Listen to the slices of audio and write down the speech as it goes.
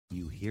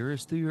You hear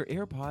us through your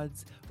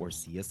AirPods or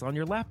see us on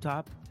your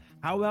laptop.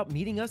 How about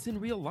meeting us in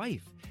real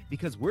life?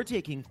 Because we're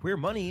taking Queer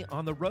Money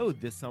on the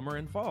road this summer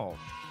and fall.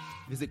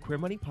 Visit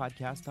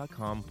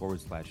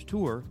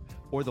queermoneypodcast.com/tour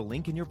or the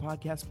link in your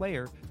podcast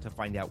player to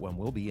find out when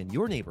we'll be in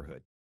your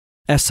neighborhood.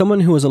 As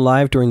someone who was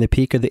alive during the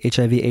peak of the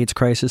HIV/AIDS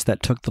crisis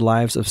that took the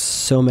lives of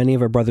so many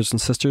of our brothers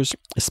and sisters,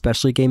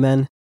 especially gay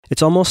men,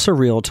 it's almost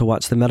surreal to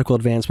watch the medical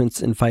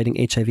advancements in fighting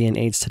HIV and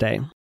AIDS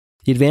today.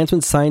 The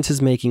advancements science is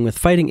making with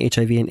fighting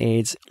HIV and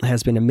AIDS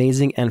has been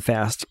amazing and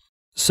fast.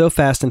 So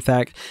fast, in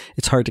fact,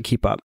 it's hard to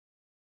keep up.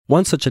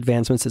 One such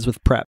advancement is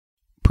with PrEP,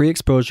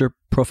 pre-exposure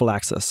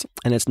prophylaxis,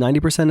 and its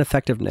 90%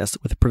 effectiveness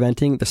with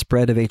preventing the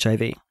spread of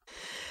HIV.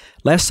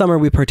 Last summer,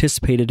 we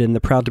participated in the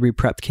Proud to be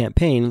PrEP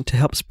campaign to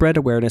help spread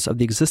awareness of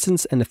the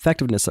existence and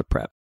effectiveness of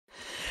PrEP.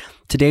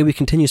 Today, we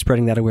continue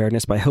spreading that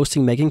awareness by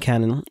hosting Megan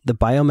Cannon, the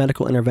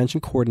Biomedical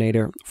Intervention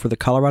Coordinator for the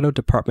Colorado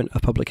Department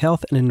of Public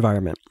Health and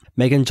Environment.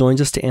 Megan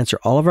joins us to answer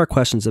all of our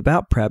questions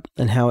about PrEP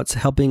and how it's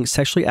helping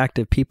sexually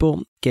active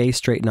people, gay,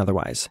 straight, and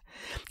otherwise.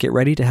 Get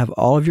ready to have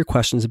all of your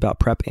questions about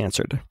PrEP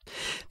answered.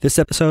 This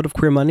episode of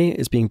Queer Money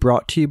is being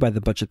brought to you by the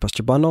Budget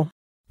Buster Bundle.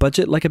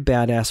 Budget like a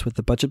badass with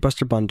the Budget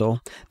Buster Bundle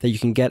that you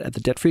can get at the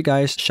Debt Free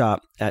Guys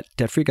shop at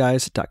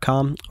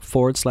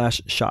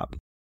debtfreeguys.com/shop.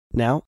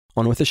 Now,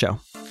 on with the show.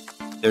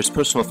 There's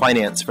personal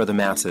finance for the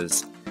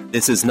masses.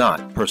 This is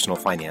not personal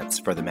finance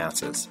for the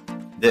masses.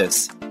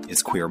 This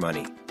is Queer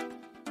Money.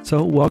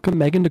 So welcome,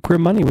 Megan, to Queer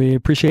Money. We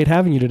appreciate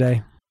having you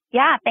today.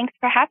 Yeah, thanks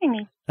for having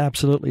me.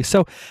 Absolutely.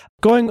 So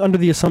going under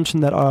the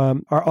assumption that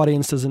our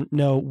audience doesn't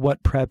know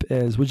what PrEP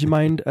is, would you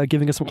mind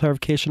giving us some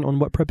clarification on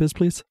what PrEP is,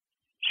 please?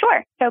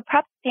 Sure. So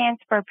PrEP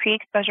stands for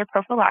pre-exposure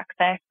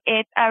prophylaxis.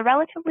 It's a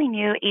relatively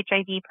new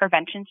HIV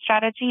prevention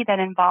strategy that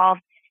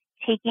involves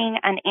taking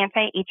an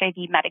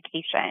anti-HIV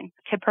medication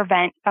to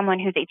prevent someone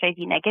who's HIV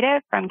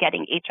negative from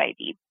getting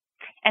HIV.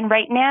 And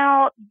right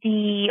now,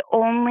 the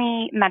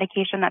only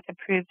medication that's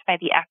approved by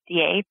the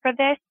FDA for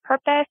this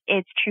purpose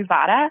is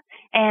Truvada,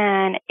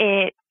 and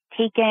it's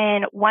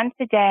taken once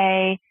a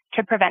day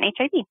to prevent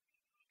HIV.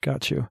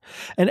 Got you.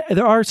 And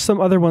there are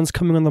some other ones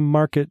coming on the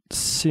market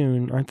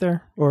soon, aren't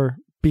there? Or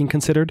being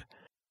considered?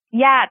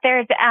 Yeah,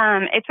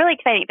 it's really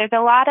exciting. There's a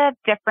lot of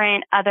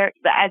different other,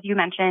 as you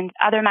mentioned,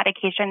 other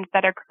medications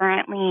that are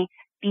currently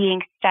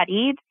being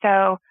studied.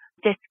 So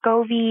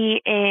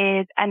Descovy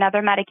is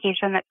another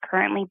medication that's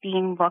currently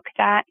being looked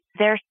at.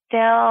 They're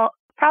still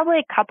probably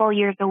a couple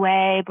years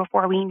away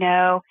before we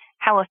know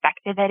how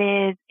effective it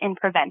is in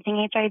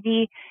preventing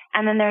HIV.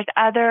 And then there's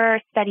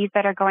other studies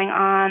that are going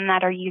on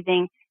that are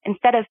using,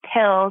 instead of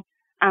pills,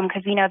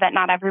 because we know that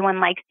not everyone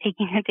likes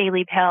taking a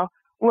daily pill,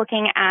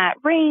 looking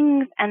at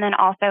rings and then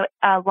also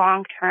a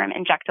long-term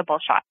injectable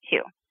shot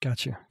too.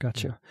 Got you.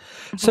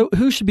 So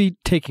who should be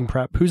taking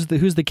PrEP? Who's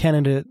the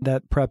candidate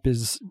that PrEP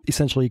is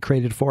essentially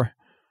created for?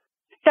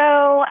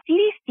 So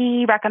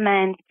CDC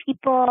recommends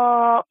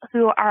people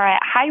who are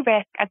at high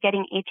risk of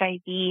getting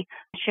HIV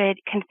should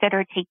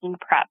consider taking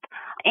PrEP.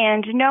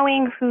 And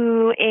knowing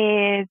who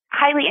is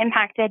highly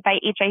impacted by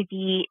HIV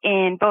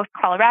in both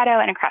Colorado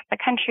and across the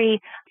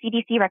country,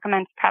 CDC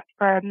recommends PrEP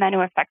for men who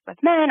have sex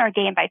with men or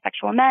gay and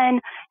bisexual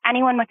men,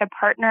 anyone with a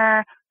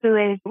partner who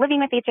is living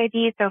with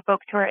HIV, so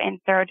folks who are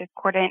in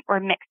serodiscordant or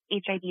mixed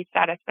HIV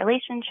status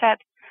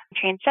relationships,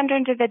 transgender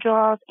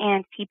individuals,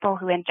 and people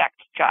who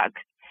inject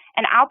drugs.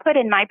 And I'll put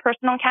in my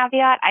personal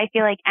caveat, I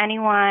feel like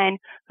anyone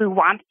who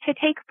wants to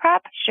take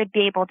PrEP should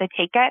be able to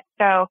take it.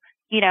 So,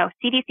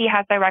 CDC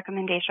has their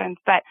recommendations,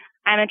 but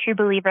I'm a true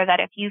believer that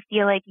if you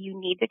feel like you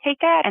need to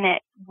take it and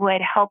it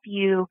would help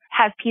you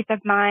have peace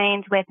of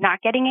mind with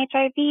not getting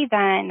HIV,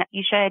 then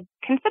you should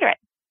consider it.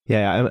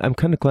 Yeah, I'm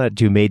kind of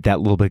glad you made that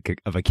little bit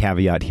of a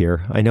caveat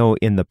here. I know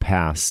in the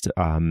past,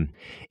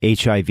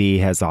 HIV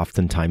has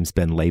oftentimes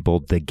been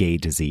labeled the gay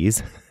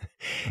disease.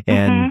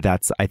 And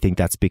I think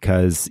that's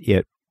because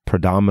it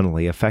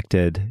predominantly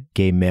affected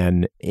gay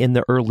men in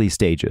the early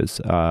stages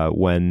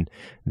when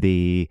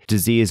the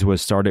disease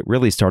was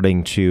really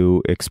starting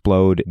to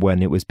explode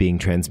when it was being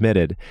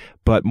transmitted.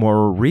 But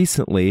more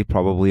recently,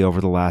 probably over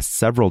the last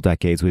several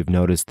decades, we've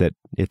noticed that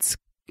it's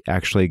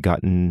actually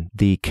gotten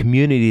the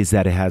communities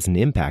that it has an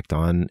impact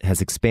on has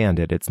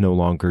expanded. It's no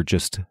longer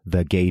just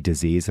the gay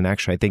disease. And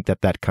actually, I think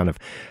that kind of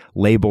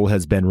label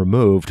has been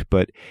removed,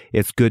 but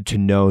it's good to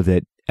know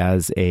that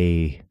as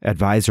a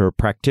advisor or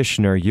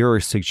practitioner, you're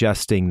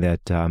suggesting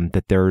that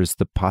that there's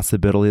the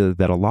possibility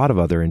that a lot of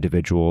other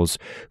individuals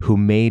who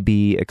may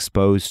be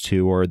exposed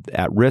to or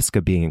at risk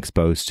of being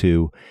exposed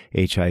to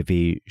HIV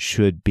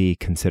should be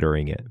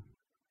considering it.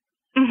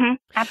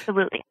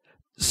 Absolutely.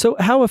 So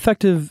how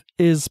effective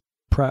is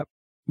PrEP?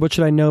 What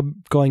should I know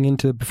going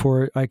into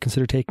before I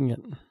consider taking it?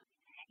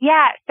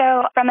 Yeah,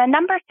 so from a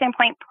number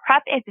standpoint,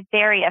 PrEP is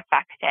very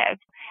effective.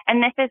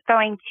 And this is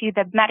going to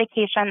the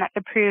medication that's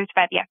approved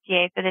by the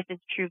FDA. So this is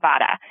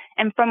Truvada.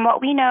 And from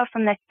what we know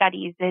from the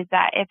studies is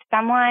that if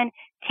someone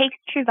takes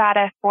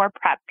Truvada for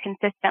PrEP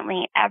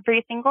consistently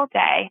every single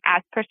day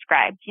as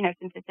prescribed,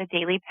 since it's a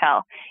daily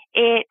pill,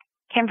 it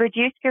can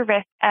reduce your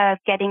risk of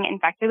getting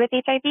infected with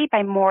HIV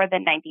by more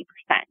than 90%.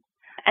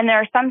 And there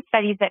are some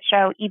studies that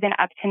show even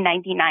up to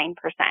 99%.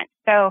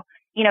 So,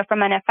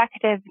 from an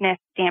effectiveness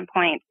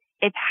standpoint,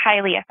 it's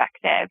highly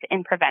effective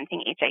in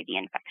preventing HIV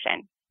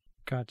infection.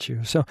 Got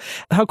you. So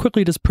how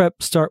quickly does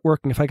PrEP start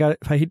working? If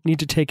I need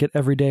to take it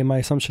every day, my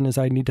assumption is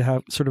I need to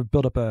have sort of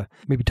build up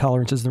maybe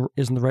tolerance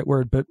isn't the right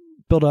word, but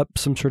build up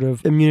some sort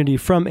of immunity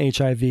from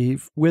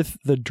HIV with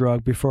the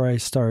drug before I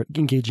start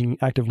engaging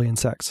actively in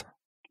sex.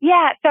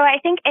 Yeah, so I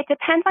think it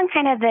depends on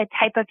kind of the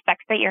type of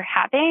sex that you're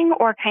having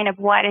or kind of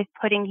what is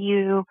putting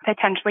you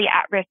potentially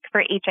at risk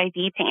for HIV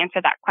to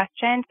answer that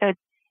question. So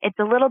it's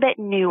a little bit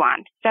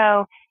nuanced.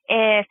 So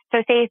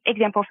say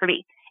example for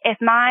me, if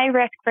my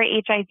risk for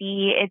HIV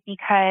is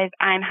because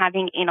I'm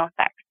having anal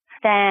sex,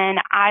 then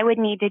I would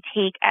need to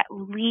take at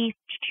least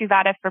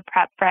Truvada for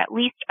PrEP for at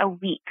least a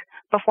week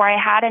before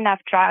I had enough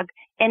drug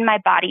in my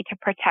body to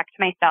protect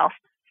myself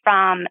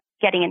from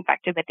getting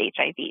infected with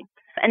HIV.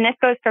 And this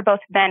goes for both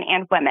men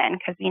and women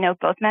because we know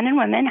both men and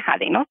women have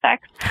anal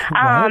sex.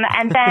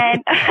 And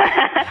then,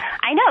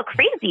 I know,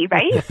 crazy,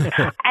 right?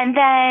 And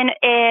then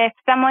if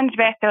someone's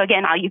risk, so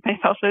again, I'll use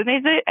myself as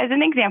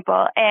an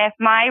example. If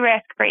my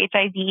risk for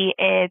HIV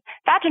is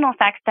vaginal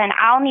sex, then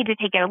I'll need to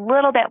take it a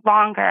little bit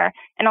longer,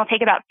 and it'll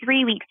take about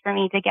 3 weeks for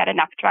me to get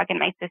enough drug in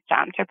my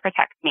system to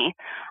protect me.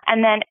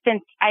 And then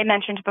since I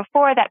mentioned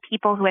before that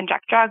people who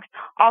inject drugs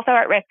also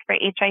are at risk for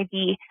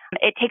HIV,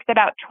 it takes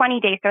about 20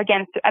 days, so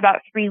again,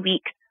 about 3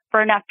 weeks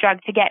for enough drug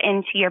to get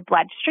into your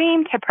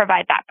bloodstream to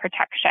provide that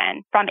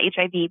protection from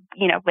HIV,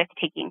 with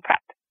taking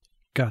PrEP.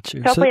 Got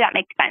you. So hopefully that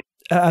makes sense.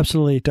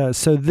 Absolutely it does.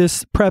 So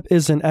this PrEP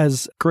isn't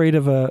as great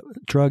of a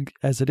drug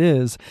as it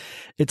is.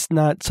 It's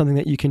not something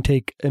that you can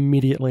take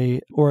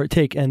immediately or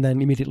take and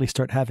then immediately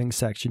start having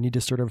sex. You need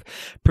to sort of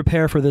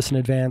prepare for this in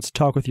advance,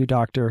 talk with your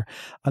doctor,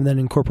 and then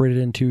incorporate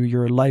it into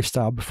your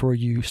lifestyle before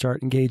you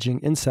start engaging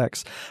in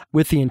sex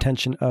with the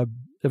intention of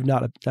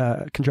not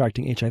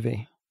contracting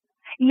HIV.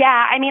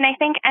 Yeah, I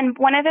think, and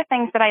one of the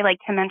things that I like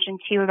to mention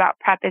too about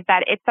PrEP is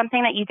that it's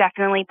something that you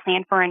definitely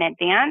plan for in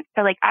advance.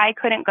 So I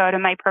couldn't go to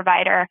my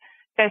provider.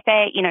 So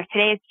say,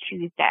 today is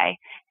Tuesday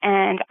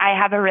and I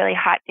have a really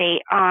hot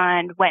date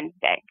on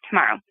Wednesday,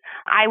 tomorrow.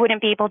 I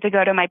wouldn't be able to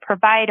go to my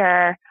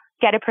provider,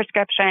 get a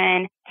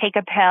prescription, take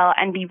a pill,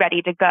 and be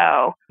ready to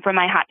go for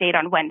my hot date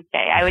on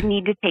Wednesday. I would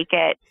need to take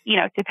it,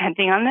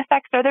 depending on the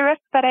sex or the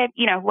risk that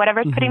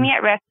whatever's putting me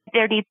at risk,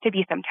 there needs to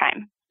be some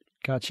time.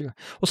 Got you.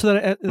 Well,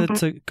 so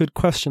that's a good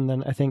question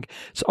then, I think.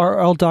 So are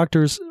all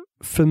doctors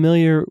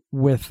familiar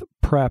with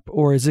PrEP,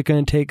 or is it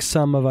going to take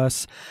some of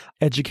us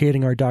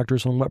educating our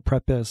doctors on what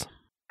PrEP is?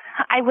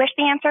 I wish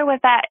the answer was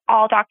that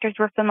all doctors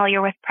were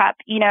familiar with PrEP.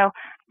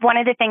 One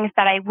of the things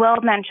that I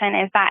will mention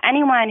is that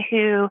anyone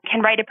who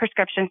can write a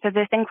prescription, so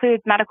this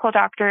includes medical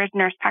doctors,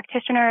 nurse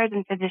practitioners,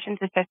 and physician's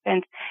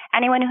assistants,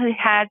 anyone who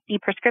has the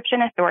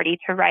prescription authority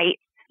to write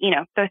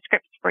those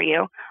scripts for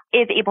you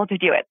is able to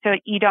do it. So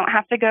you don't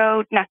have to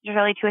go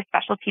necessarily to a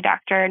specialty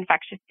doctor,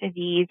 infectious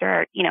disease,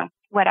 or,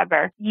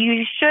 whatever.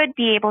 You should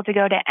be able to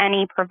go to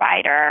any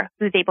provider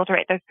who's able to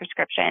write those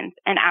prescriptions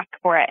and ask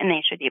for it, and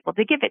they should be able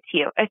to give it to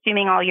you,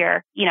 assuming all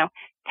your,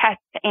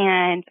 tests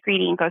and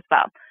screening goes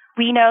well.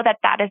 We know that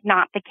that is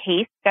not the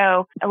case.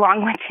 So a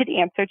long-winded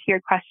answer to your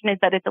question is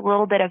that it's a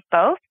little bit of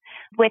both.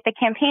 With the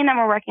campaign that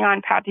we're working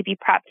on, Proud to be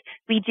PrEP,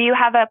 we do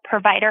have a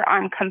provider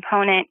arm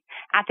component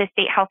at the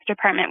state health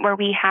department where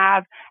we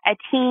have a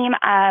team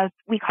of,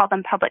 we call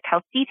them public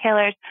health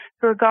detailers,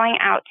 who are going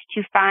out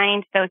to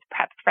find those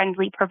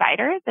PrEP-friendly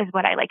providers, is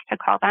what I like to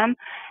call them,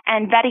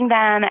 and vetting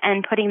them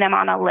and putting them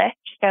on a list.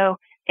 So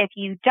if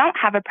you don't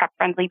have a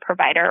PrEP-friendly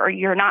provider or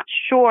you're not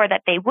sure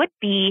that they would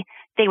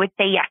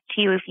say yes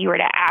to you if you were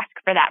to ask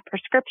for that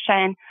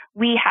prescription,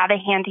 we have a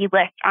handy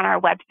list on our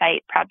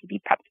website,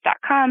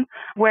 proudtobepreps.com,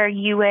 where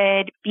you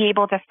would be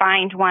able to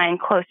find one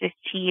closest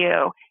to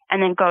you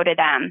and then go to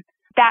them.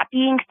 That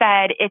being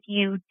said, if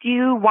you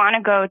do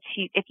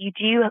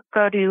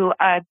go to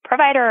a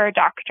provider or a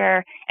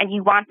doctor and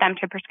you want them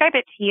to prescribe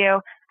it to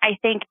you, I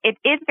think it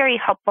is very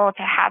helpful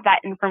to have that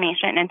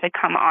information and to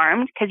come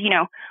armed because,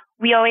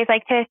 we always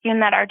like to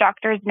assume that our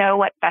doctors know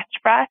what's best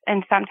for us.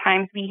 And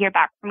sometimes we hear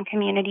back from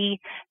community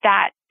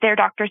that their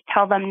doctors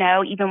tell them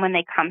no, even when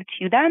they come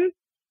to them.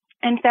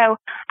 And so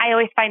I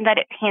always find that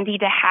it's handy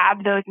to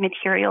have those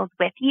materials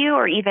with you,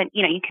 or even,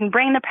 you can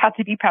bring the Proud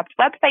to be PrEP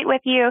website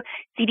with you,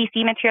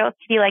 CDC materials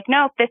to be like,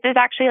 no, this is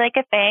actually like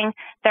a thing.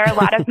 There are a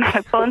lot of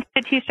medical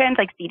institutions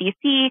like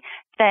CDC,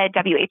 the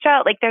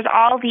WHO, there's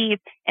all these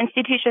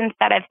institutions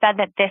that have said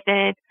that this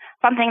is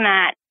something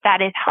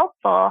that is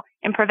helpful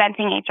in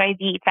preventing HIV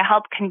to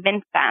help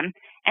convince them.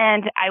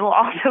 And I will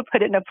also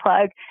put in a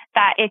plug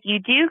that if you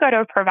do go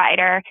to a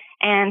provider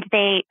and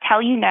they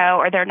tell you no,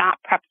 or they're not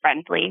PrEP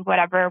friendly,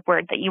 whatever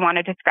word that you want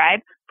to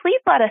describe, please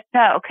let us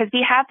know because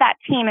we have that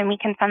team and we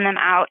can send them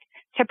out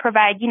to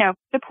provide,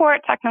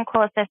 support,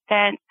 technical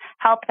assistance,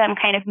 help them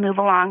kind of move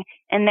along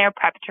in their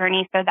PrEP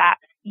journey so that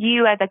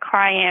you as a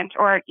client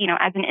or,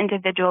 as an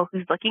individual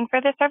who's looking for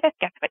the service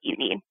gets what you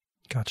need.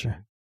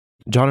 Gotcha.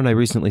 John and I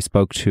recently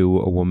spoke to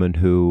a woman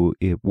who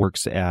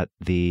works at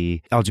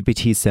the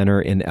LGBT Center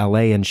in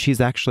LA, and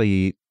she's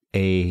actually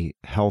a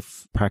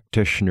health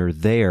practitioner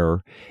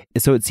there.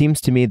 So it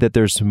seems to me that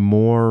there's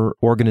more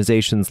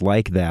organizations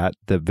like that,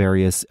 the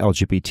various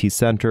LGBT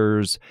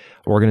centers,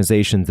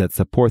 organizations that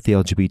support the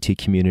LGBT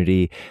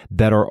community,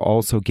 that are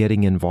also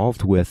getting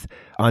involved with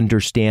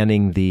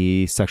understanding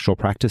the sexual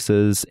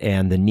practices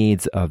and the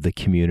needs of the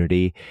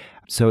community.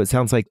 So it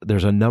sounds like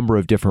there's a number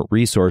of different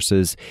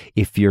resources.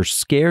 If you're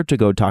scared to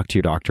go talk to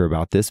your doctor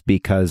about this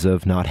because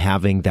of not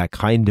having that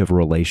kind of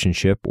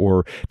relationship,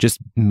 or just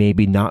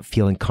maybe not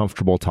feeling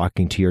comfortable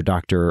talking to your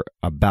doctor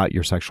about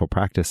your sexual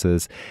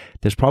practices,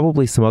 there's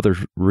probably some other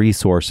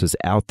resources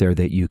out there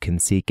that you can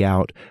seek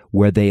out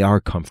where they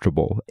are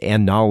comfortable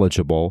and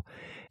knowledgeable,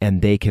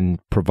 and they can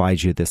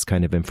provide you this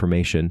kind of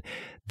information.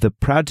 The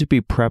Proud to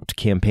be Prepped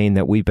campaign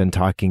that we've been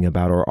talking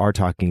about or are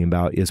talking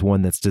about is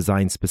one that's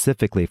designed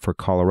specifically for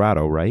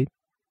Colorado, right?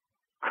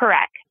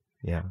 Correct.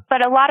 Yeah.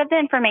 But a lot of the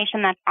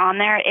information that's on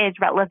there is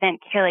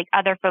relevant to like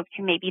other folks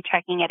who may be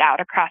checking it out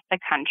across the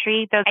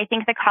country. So I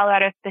think the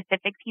Colorado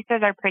specific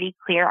pieces are pretty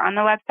clear on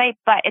the website,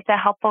 but it's a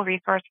helpful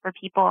resource for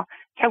people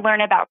to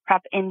learn about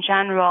PrEP in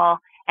general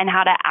and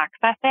how to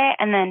access it.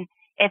 And then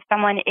if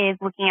someone is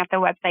looking at the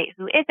website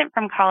who isn't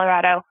from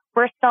Colorado,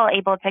 we're still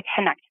able to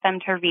connect them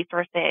to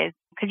resources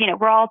because, you know,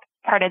 we're all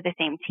part of the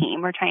same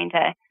team. We're trying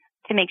to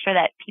make sure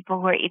that people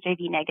who are HIV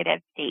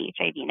negative stay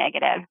HIV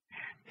negative.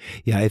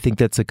 Yeah, I think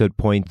that's a good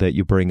point that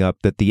you bring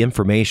up, that the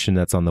information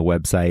that's on the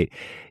website,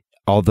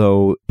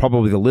 although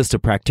probably the list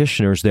of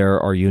practitioners there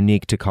are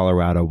unique to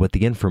Colorado, but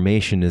the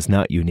information is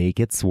not unique.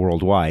 It's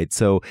worldwide.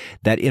 So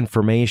that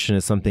information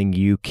is something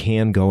you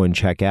can go and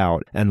check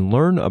out and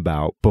learn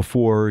about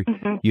before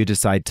you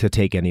decide to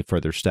take any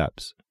further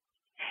steps.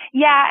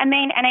 Yeah, I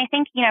mean, and I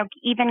think, you know,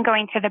 even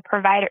going to the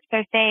provider,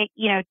 so say,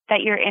 you know,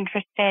 that you're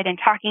interested in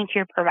talking to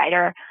your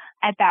provider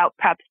about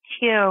PrEP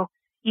too,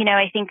 you know,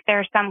 I think there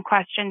are some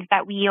questions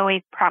that we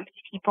always prompt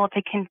people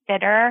to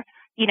consider,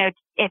 you know,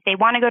 if they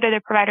want to go to their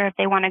provider, if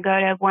they want to go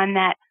to one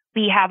that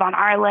we have on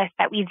our list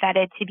that we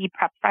vetted to be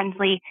PrEP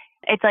friendly.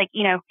 It's like,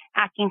 you know,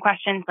 asking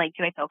questions like,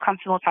 do I feel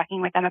comfortable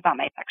talking with them about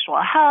my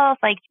sexual health?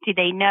 Like, do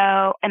they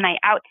know, am I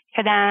out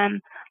to them?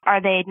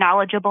 Are they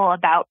knowledgeable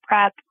about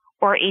PrEP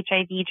or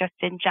HIV just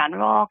in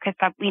general? Because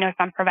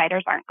some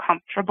providers aren't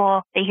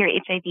comfortable. They hear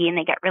HIV and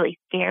they get really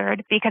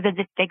scared because of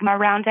the stigma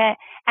around it.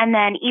 And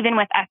then even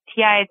with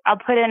STIs, I'll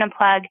put in a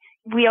plug.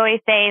 We always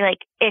say, like,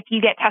 if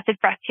you get tested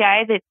for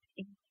STIs, it's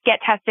get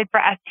tested for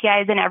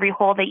STIs in every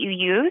hole that you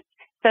use.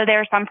 So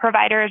there are some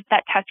providers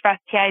that test for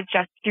STIs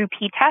just through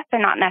P-tests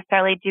and not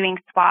necessarily doing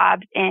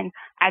swabs in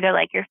either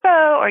like your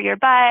foot or your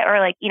butt or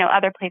like, you know,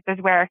 other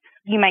places where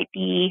you might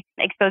be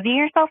exposing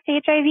yourself to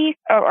HIV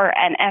or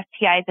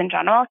STIs in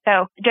general.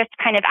 So just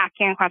kind of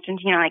asking questions,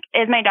 you know, like,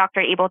 is my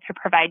doctor able to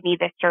provide me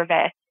this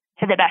service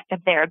to the best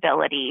of their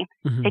ability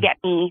to get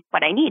me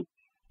what I need?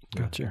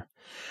 Gotcha.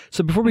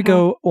 So before we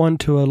go on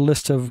to a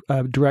list of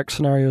direct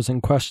scenarios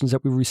and questions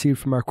that we received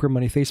from our Queer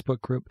Money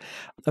Facebook group,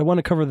 I want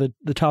to cover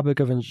the topic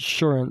of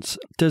insurance.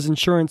 Does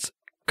insurance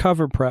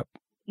cover PrEP?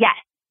 Yes.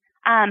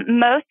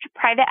 Most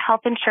private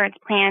health insurance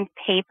plans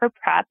pay for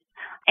PrEP,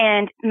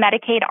 and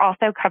Medicaid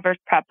also covers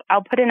PrEP.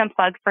 I'll put in a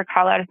plug for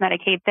Colorado's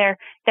Medicaid.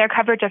 Their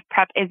coverage of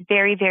PrEP is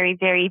very, very,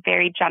 very,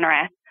 very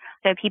generous.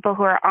 So people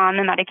who are on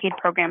the Medicaid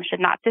program should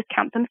not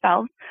discount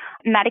themselves.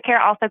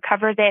 Medicare also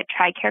covers it.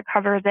 TRICARE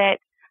covers it.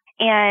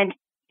 And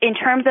in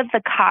terms of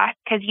the cost,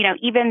 because, you know,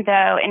 even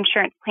though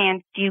insurance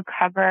plans do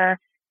cover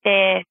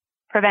this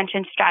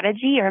prevention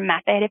strategy or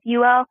method, if you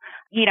will,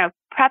 you know,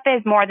 PrEP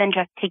is more than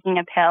just taking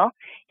a pill.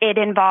 It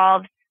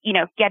involves, you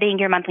know, getting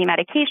your monthly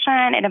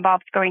medication. It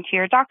involves going to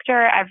your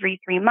doctor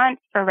every 3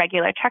 months for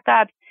regular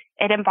checkups.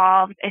 It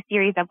involves a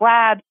series of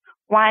labs.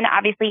 One,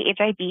 obviously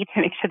HIV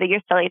to make sure that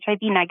you're still HIV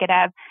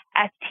negative,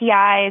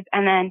 STIs,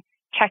 and then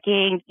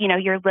checking, you know,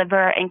 your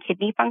liver and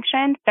kidney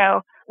function.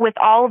 So with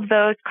all of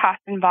those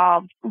costs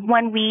involved,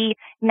 when we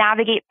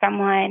navigate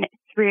someone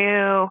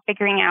through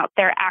figuring out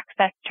their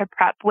access to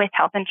PrEP with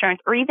health insurance,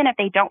 or even if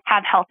they don't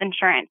have health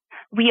insurance,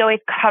 we always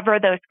cover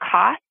those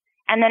costs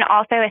and then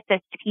also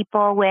assist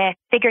people with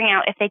figuring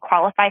out if they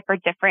qualify for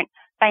different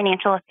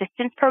financial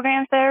assistance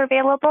programs that are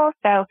available.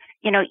 So,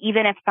 you know,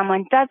 even if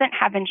someone doesn't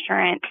have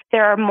insurance,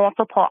 there are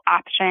multiple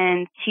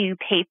options to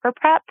pay for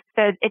PrEP.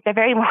 So it's a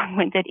very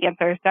long-winded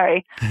answer,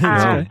 sorry.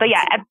 But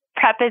yeah,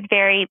 PrEP is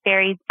very,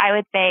 very, I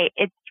would say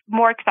it's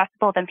more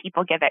accessible than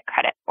people give it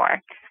credit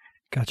for.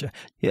 Gotcha.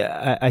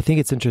 Yeah, I think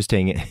it's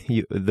interesting.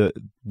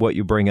 What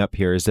you bring up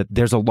here is that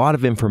there's a lot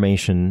of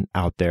information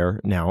out there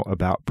now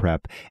about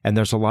PrEP, and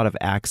there's a lot of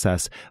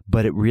access,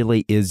 but it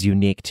really is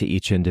unique to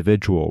each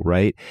individual,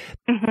 right?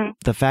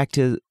 The fact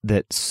is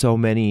that so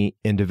many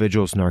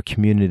individuals in our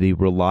community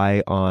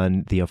rely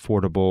on the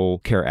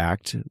Affordable Care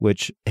Act,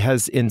 which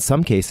has in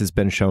some cases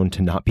been shown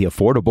to not be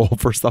affordable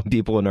for some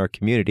people in our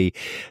community,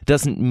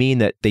 doesn't mean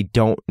that they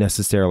don't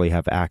necessarily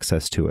have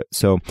access to it.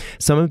 So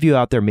some of you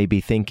out there may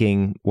be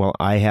thinking, well,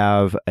 I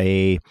have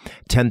a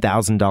 $10,000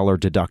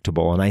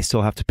 deductible and I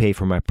still have to pay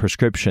for my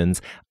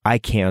prescriptions. I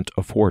can't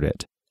afford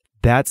it.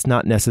 that's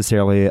not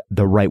necessarily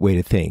the right way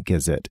to think,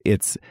 is it?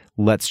 It's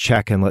let's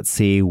check and let's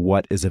see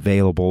what is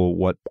available,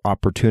 what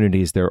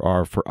opportunities there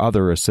are for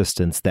other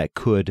assistance that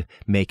could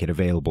make it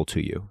available to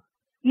you.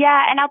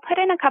 Yeah, and I'll put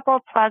in a couple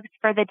of plugs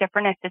for the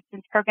different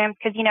assistance programs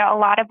because, a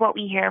lot of what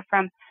we hear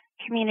from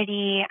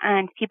community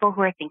and people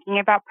who are thinking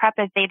about PrEP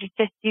is they just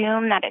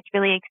assume that it's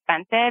really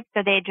expensive.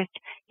 So they just,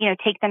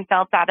 take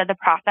themselves out of the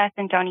process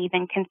and don't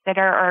even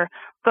consider or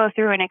go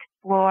through and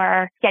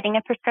explore getting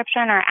a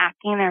prescription or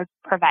asking their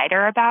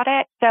provider about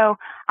it. So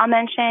I'll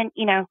mention,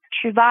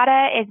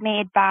 Truvada is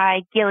made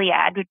by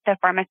Gilead, the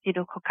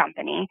pharmaceutical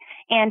company,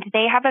 and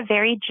they have a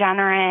very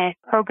generous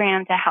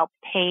program to help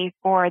pay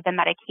for the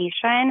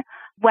medication,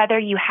 whether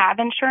you have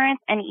insurance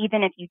and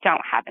even if you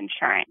don't have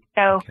insurance.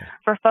 So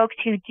for folks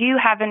who do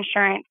have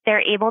insurance,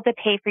 they're able to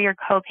pay for your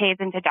copays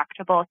and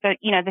deductibles. So,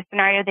 the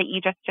scenario that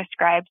you just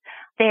described,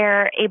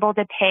 they're able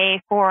to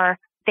pay for,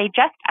 they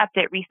just upped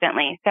it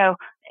recently. So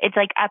it's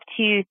like up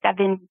to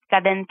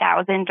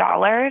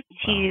 $7,000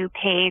 to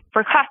pay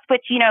for costs,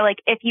 which,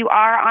 if you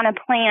are on a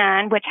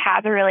plan which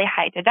has a really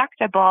high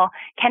deductible,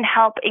 can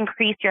help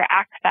increase your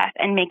access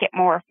and make it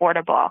more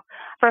affordable.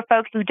 For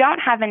folks who don't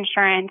have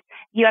insurance,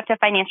 you have to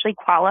financially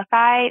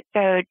qualify.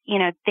 So,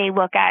 they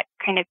look at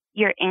kind of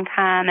your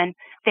income and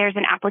there's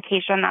an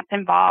application that's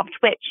involved,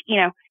 which,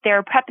 there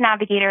are PrEP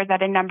navigators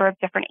at a number of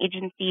different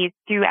agencies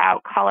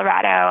throughout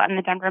Colorado and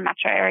the Denver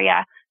metro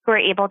area who are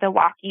able to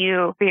walk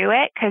you through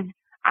it because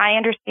I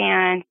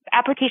understand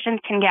applications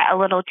can get a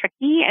little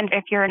tricky, and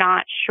if you're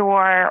not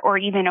sure or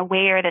even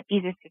aware that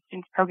these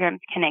assistance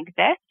programs can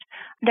exist,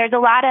 there's a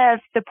lot of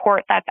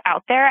support that's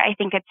out there. I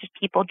think it's just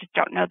people just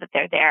don't know that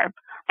they're there.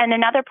 And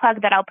another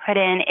plug that I'll put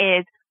in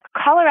is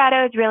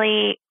Colorado is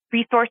really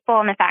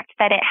resourceful in the fact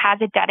that it has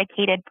a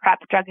dedicated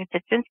PrEP drug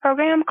assistance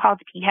program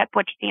called PHIP,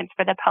 which stands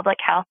for the Public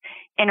Health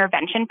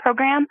Intervention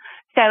Program.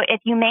 So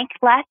if you make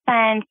less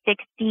than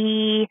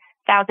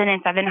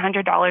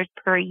 $60,700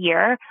 per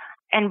year,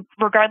 and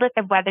regardless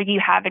of whether you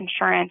have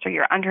insurance or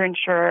you're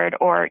underinsured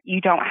or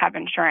you don't have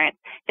insurance,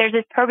 there's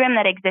this program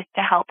that exists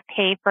to help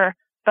pay for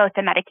both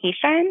the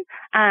medication,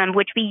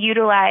 which we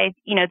utilize,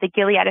 the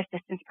Gilead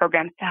assistance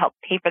programs to help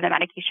pay for the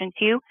medication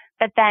too.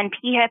 But then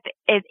PHIP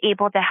is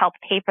able to help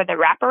pay for the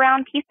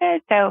wraparound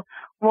pieces. So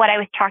what I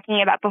was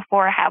talking about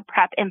before, how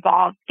PrEP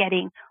involves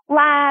getting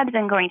labs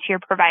and going to your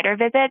provider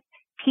visits,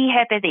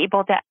 PHIP is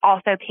able to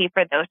also pay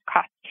for those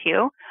costs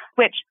too,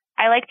 which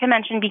I like to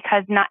mention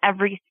because not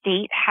every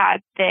state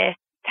has this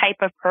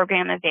type of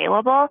program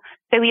available.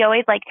 So we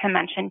always like to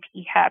mention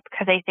PHIP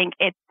because I think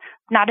it's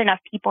not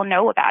enough people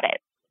know about it.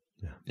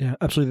 Yeah,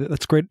 absolutely.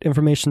 That's great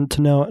information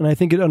to know. And I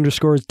think it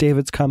underscores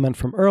David's comment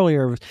from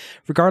earlier,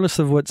 regardless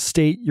of what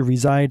state you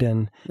reside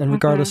in, and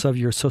regardless of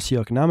your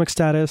socioeconomic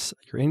status,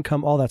 your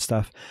income, all that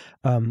stuff,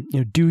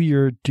 do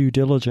your due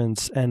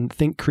diligence and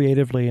think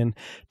creatively and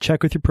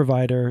check with your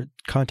provider,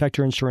 contact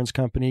your insurance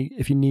company.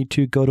 If you need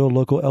to, go to a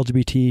local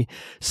LGBT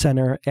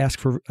center, ask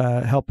for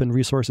help and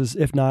resources.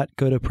 If not,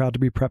 go to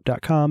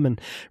proudtobeprep.com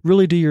and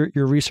really do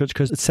your research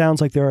because it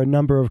sounds like there are a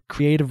number of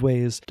creative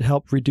ways to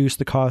help reduce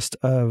the cost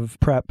of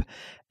PrEP.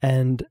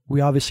 And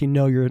we obviously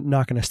know you're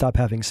not going to stop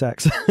having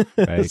sex.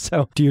 Right.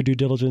 So do your due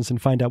diligence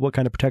and find out what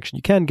kind of protection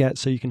you can get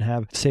so you can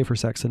have safer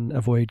sex and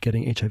avoid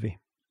getting HIV.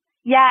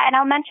 Yeah, and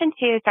I'll mention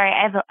too,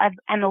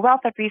 I'm a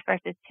wealth of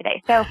resources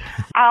today. So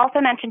I'll also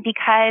mention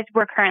because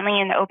we're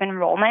currently in the open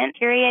enrollment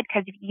period,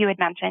 because you had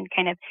mentioned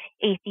kind of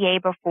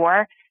ACA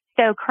before.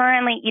 So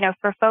currently,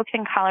 for folks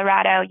in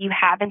Colorado, you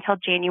have until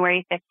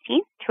January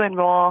 15th to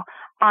enroll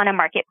on a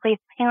marketplace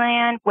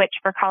plan, which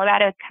for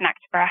Colorado is Connect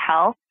for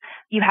Health.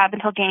 You have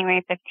until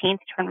January 15th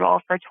to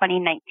enroll for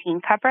 2019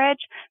 coverage.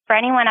 For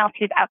anyone else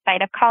who's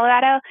outside of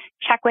Colorado,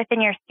 check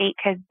within your state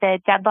because the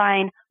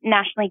deadline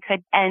nationally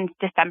could end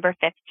December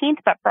 15th,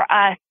 but for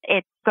us,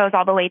 it goes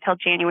all the way till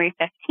January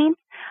 15th.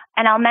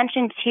 And I'll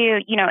mention too,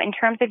 in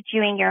terms of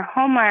doing your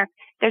homework,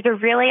 there's a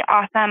really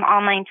awesome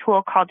online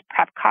tool called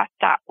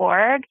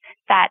PrEPcost.org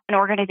that an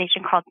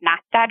organization called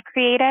NASTAD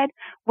created,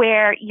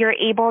 where you're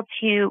able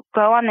to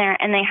go on there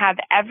and they have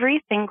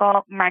every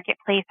single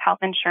marketplace health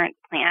insurance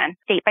plan,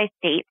 state by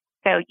state.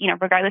 So,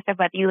 regardless of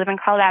whether you live in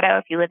Colorado,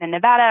 if you live in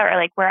Nevada, or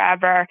like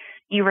wherever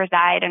you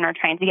reside and are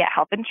trying to get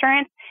health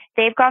insurance,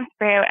 they've gone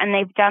through and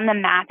they've done the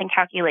math and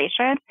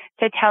calculations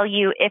to tell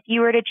you if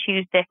you were to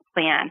choose this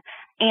plan.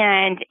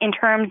 And in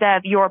terms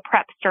of your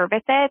PrEP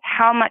services,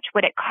 how much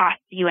would it cost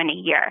you in a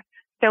year?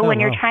 So when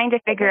you're trying to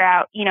figure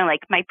out,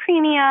 like my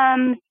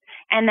premiums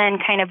and then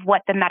kind of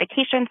what the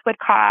medications would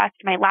cost,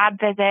 my lab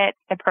visits,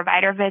 the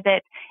provider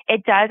visits,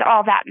 it does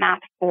all that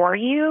math for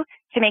you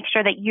to make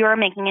sure that you're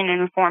making an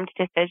informed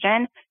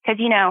decision.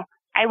 Because,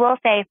 I will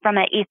say from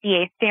an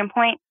ACA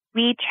standpoint,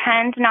 we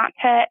tend not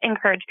to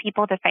encourage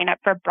people to sign up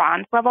for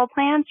bronze level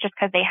plans just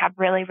because they have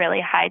really,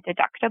 really high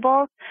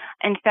deductibles.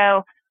 And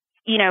so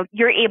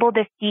you're able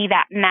to see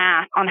that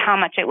math on how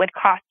much it would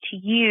cost to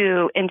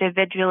you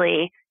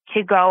individually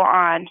to go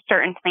on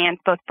certain plans,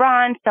 both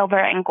bronze, silver,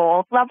 and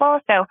gold level.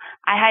 So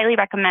I highly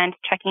recommend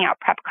checking out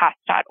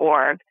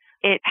PrEPcost.org.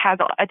 It has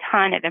a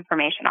ton of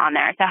information on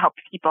there to help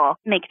people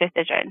make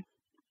decisions.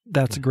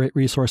 That's a great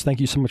resource. Thank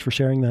you so much for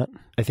sharing that.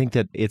 I think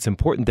that it's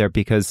important there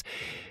because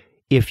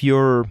if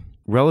you're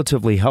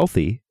relatively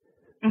healthy,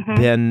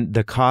 then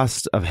the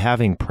cost of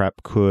having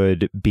PrEP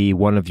could be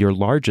one of your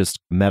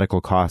largest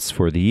medical costs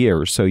for the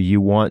year. So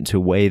you want to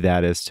weigh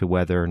that as to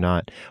whether or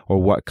not, or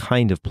what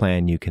kind of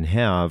plan you can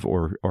have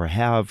or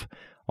have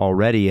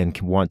already and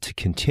want to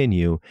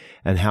continue,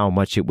 and how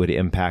much it would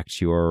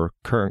impact your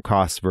current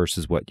costs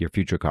versus what your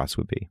future costs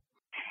would be.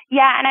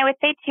 Yeah, and I would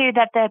say, too,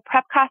 that the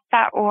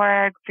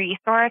PrEPcost.org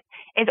resource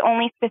is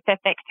only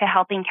specific to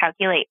helping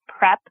calculate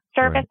PrEP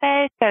services.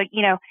 Right.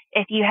 So,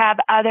 if you have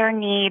other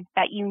needs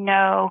that you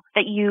know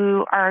that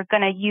you are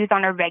going to use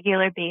on a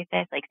regular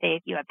basis, like say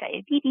if you have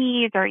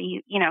diabetes or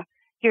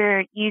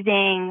you're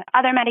using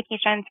other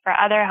medications for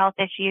other health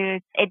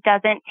issues, it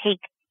doesn't take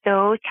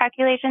those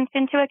calculations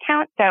into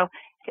account. So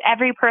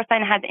every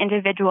person has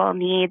individual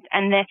needs,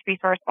 and this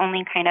resource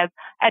only kind of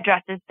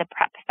addresses the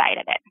PrEP side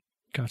of it.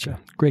 Gotcha.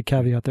 Great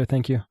caveat there.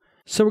 Thank you.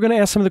 So we're going to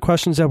ask some of the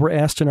questions that were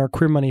asked in our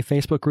Queer Money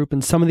Facebook group,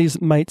 and some of these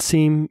might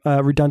seem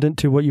redundant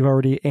to what you've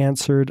already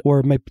answered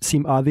or might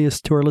seem obvious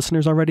to our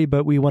listeners already,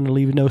 but we want to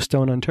leave no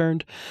stone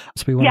unturned.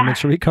 So we want to make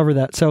sure we cover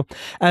that. So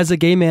as a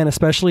gay man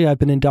especially, I've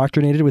been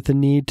indoctrinated with the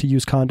need to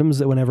use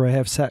condoms whenever I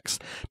have sex.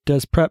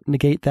 Does PrEP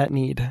negate that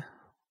need?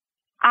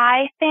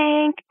 I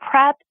think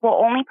PrEP will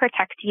only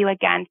protect you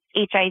against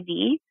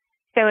HIV.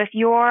 So if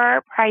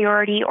your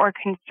priority or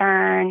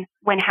concern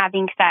when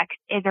having sex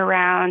is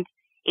around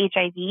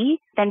HIV,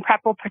 then PrEP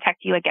will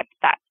protect you against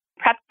that.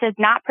 PrEP does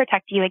not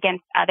protect you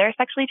against other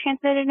sexually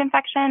transmitted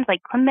infections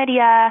like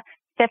chlamydia.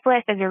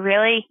 Syphilis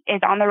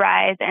is on the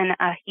rise and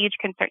a huge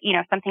concern,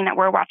 something that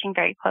we're watching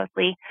very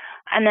closely.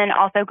 And then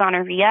also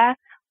gonorrhea.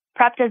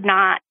 PrEP does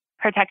not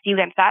protect you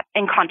against that,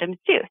 and condoms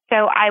do.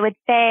 So I would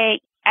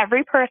say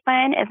every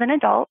person is an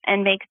adult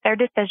and makes their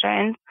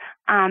decisions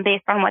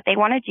based on what they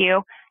want to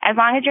do. As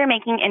long as you're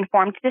making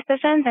informed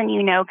decisions and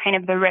you know kind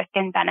of the risk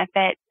and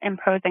benefits and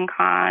pros and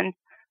cons,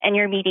 and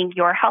you're meeting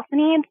your health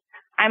needs,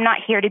 I'm not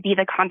here to be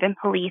the condom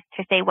police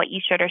to say what you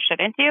should or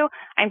shouldn't do.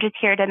 I'm just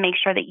here to make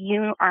sure that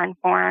you are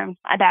informed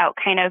about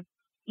kind of,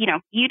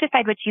 you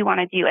decide what you want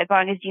to do as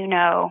long as you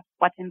know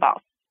what's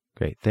involved.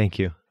 Great. Thank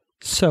you.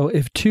 So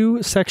if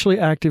two sexually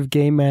active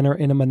gay men are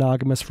in a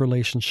monogamous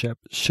relationship,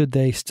 should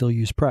they still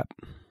use PrEP?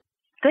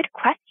 Good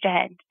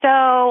question. So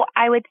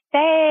I would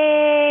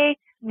say,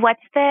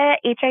 what's the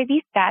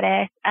HIV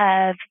status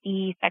of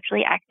the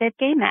sexually active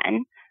gay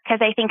men? Because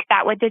I think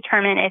that would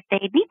determine if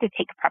they need to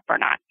take PrEP or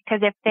not.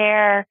 Because if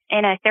they're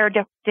in a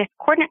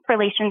discordant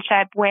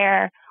relationship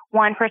where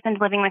one person's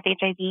living with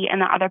HIV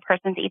and the other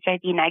person's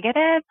HIV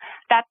negative,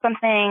 that's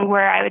something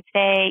where I would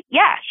say,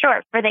 yeah,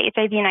 sure. For the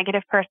HIV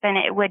negative person,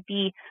 it would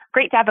be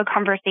great to have a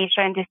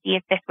conversation to see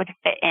if this would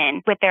fit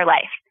in with their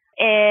life.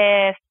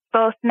 If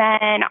both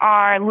men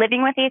are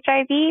living with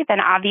HIV, then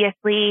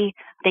obviously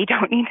they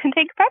don't need to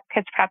take PrEP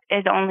because PrEP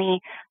is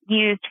only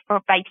used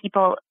by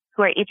people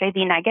who are HIV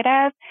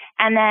negative.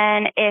 And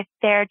then if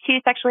they're two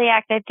sexually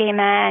active gay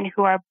men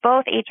who are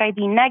both HIV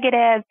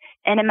negative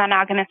in a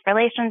monogamous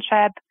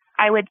relationship,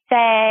 I would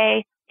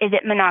say, is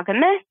it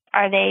monogamous?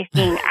 Are they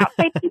seeing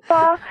outside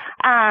people?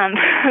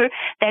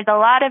 There's a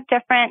lot of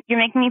different, you're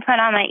making me put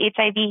on my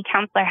HIV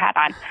counselor hat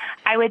on.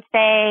 I would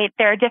say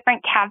there are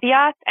different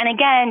caveats. And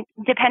again,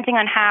 depending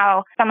on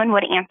how someone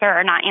would answer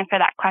or not answer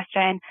that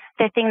question,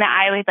 the thing that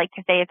I always like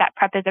to say is that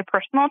PrEP is a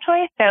personal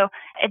choice. So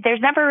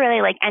there's never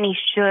really like any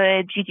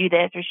should you do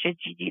this or should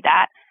you do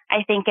that.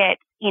 I think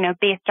it's,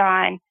 based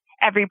on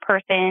every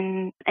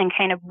person and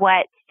kind of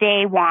what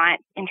they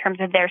want in terms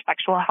of their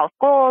sexual health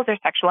goals or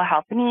sexual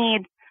health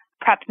needs.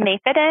 PrEP may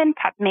fit in,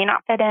 PrEP may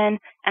not fit in,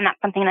 and that's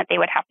something that they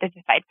would have to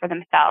decide for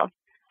themselves.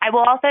 I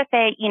will also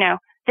say,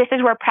 this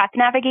is where PrEP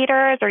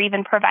navigators or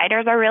even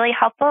providers are really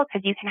helpful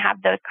because you can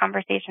have those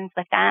conversations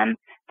with them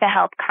to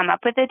help come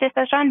up with a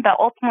decision. But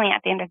ultimately,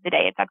 at the end of the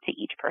day, it's up to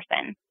each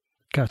person.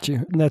 Got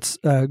you. And that's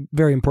a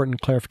very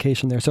important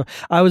clarification there. So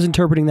I was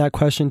interpreting that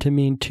question to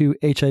mean two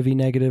HIV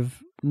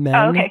negative men.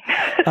 Oh, okay.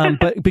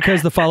 But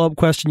because the follow-up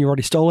question, you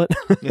already stole it,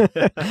 no.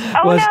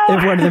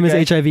 If one of them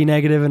is HIV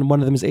negative and one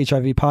of them is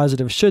HIV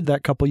positive, should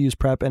that couple use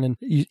PrEP? And then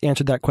you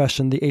answered that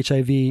question. The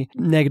HIV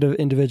negative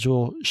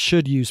individual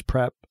should use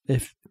PrEP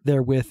if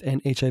they're with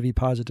an HIV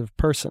positive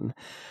person.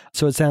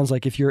 So it sounds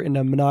like if you're in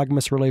a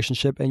monogamous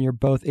relationship and you're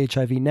both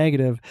HIV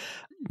negative,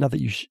 not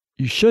that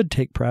you should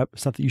take PrEP.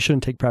 It's not that you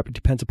shouldn't take PrEP. It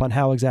depends upon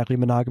how exactly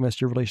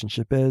monogamous your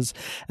relationship is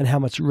and how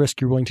much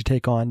risk you're willing to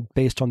take on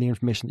based on the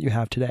information that you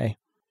have today.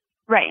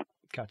 Right.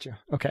 Gotcha.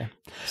 Okay.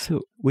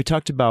 So we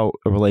talked about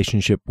a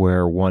relationship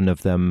where one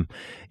of them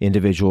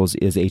individuals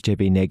is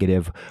HIV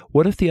negative.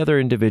 What if the other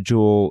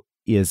individual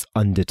is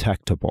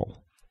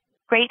undetectable?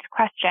 Great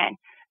question.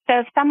 So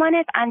if someone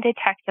is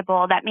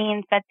undetectable, that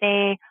means that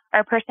they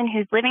are a person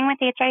who's living with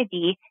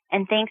HIV,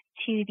 and thanks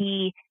to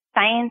the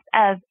science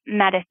of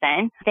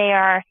medicine, they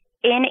are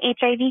in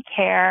HIV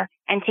care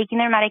and taking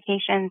their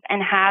medications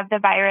and have the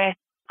virus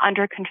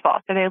under control.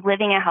 So they're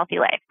living a healthy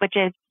life, which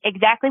is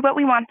exactly what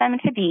we want them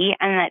to be.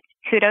 And that's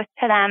kudos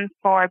to them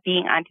for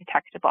being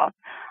undetectable.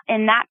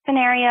 In that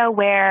scenario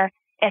where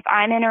if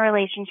I'm in a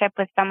relationship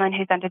with someone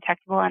who's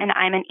undetectable and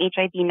I'm an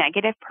HIV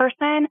negative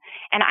person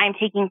and I'm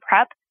taking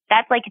PrEP,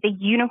 that's like the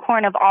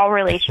unicorn of all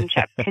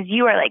relationships because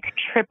you are like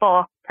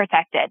triple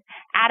protected.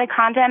 Add a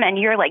condom and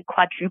you're like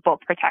quadruple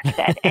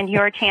protected and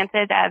your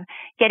chances of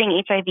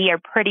getting HIV are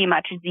pretty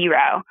much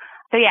zero.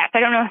 So yes, I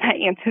don't know if that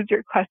answers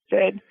your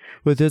question.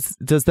 Well,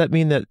 does that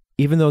mean that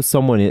even though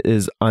someone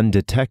is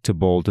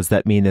undetectable, does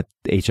that mean that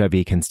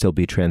HIV can still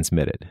be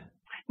transmitted?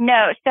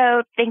 No.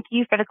 So thank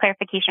you for the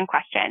clarification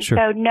question. Sure.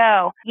 So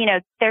no,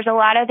 there's a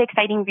lot of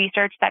exciting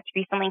research that's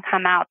recently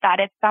come out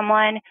that if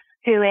someone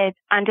who is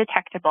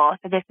undetectable,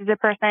 so this is a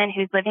person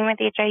who's living with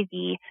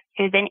HIV,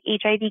 who's in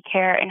HIV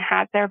care and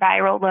has their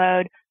viral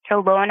load to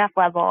a low enough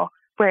level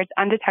where it's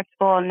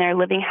undetectable and they're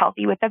living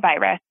healthy with the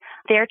virus,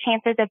 their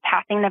chances of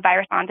passing the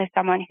virus on to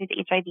someone who's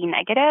HIV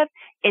negative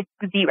is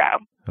zero.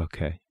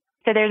 Okay.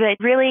 So there's a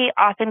really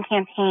awesome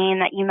campaign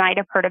that you might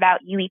have heard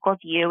about, U equals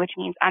U, which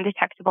means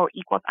undetectable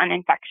equals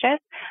uninfectious.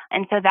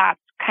 And so that's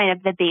kind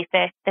of the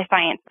basis, the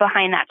science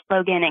behind that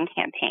slogan and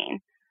campaign,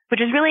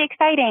 which is really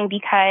exciting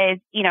because,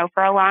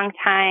 for a long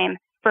time,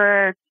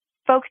 for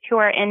folks who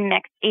are in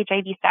mixed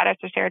HIV status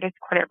or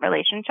serodiscordant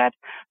relationships,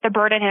 the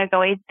burden has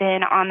always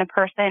been on the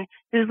person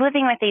who's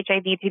living with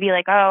HIV to be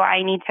like, oh,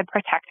 I need to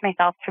protect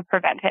myself to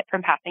prevent it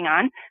from passing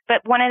on.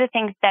 But one of the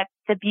things that's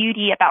the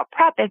beauty about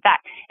PrEP is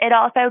that it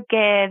also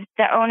gives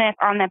the onus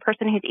on the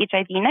person who's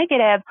HIV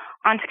negative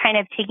onto kind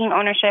of taking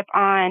ownership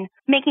on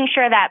making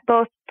sure that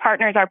both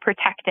partners are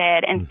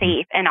protected and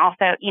safe and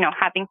also,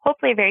 having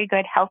hopefully a very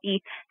good,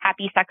 healthy,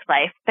 happy sex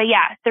life. So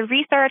yeah, the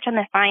research and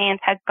the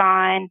science has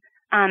gone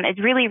is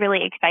really,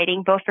 really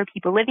exciting, both for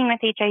people living with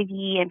HIV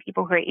and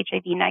people who are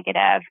HIV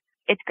negative.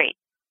 It's great.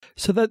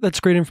 So that's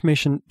great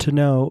information to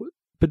know.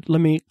 But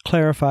let me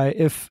clarify.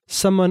 If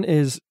someone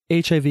is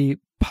HIV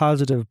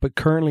positive but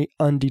currently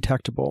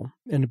undetectable,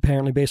 and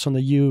apparently based on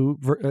the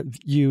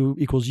U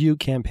equals U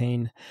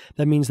campaign,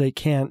 that means they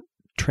can't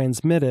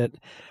transmit it.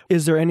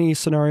 Is there any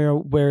scenario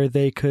where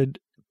they could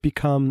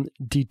become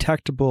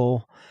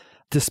detectable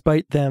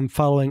despite them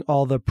following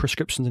all the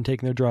prescriptions and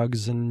taking their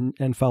drugs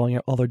and following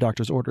all their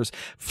doctor's orders?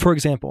 For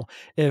example,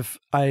 if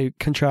I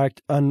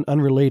contract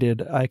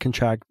unrelated, I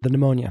contract the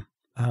pneumonia.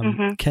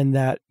 Can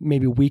that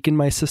maybe weaken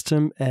my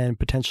system and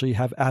potentially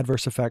have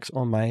adverse effects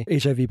on my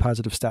HIV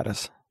positive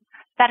status?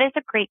 That is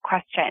a great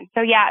question.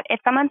 So yeah, if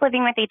someone's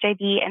living with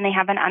HIV and they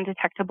have an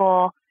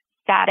undetectable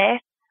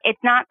status, it's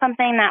not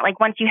something that like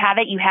once you have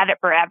it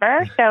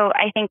forever. So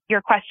I think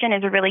your question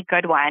is a really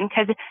good one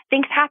because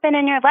things happen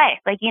in your life.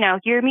 Like,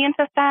 your immune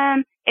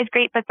system is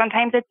great, but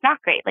sometimes it's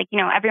not great. Like,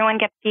 everyone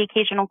gets the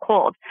occasional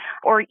cold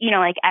or,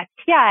 like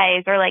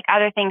STIs or like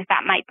other things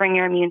that might bring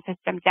your immune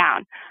system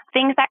down.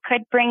 Things that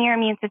could bring your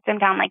immune system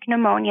down, like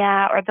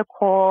pneumonia or the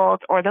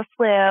cold or the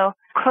flu,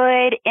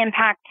 could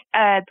impact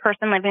a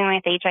person living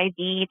with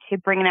HIV to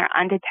bring their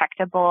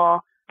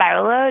undetectable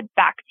viral load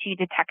back to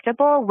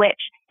detectable, which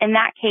in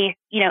that case,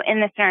 in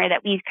the scenario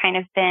that we've kind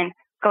of been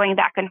going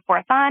back and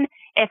forth on,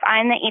 if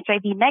I'm the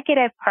HIV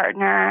negative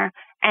partner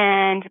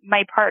and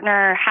my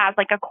partner has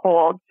like a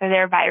cold, so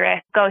their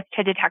virus goes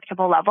to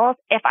detectable levels,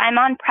 if I'm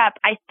on PrEP,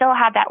 I still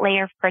have that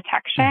layer of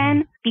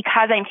protection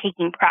because I'm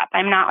taking PrEP.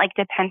 I'm not like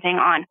depending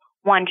on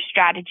one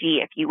strategy,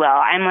 if you will.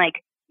 I'm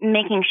like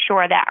making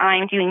sure that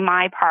I'm doing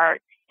my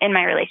part in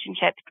my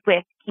relationship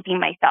with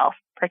keeping myself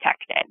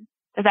protected.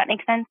 Does that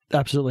make sense?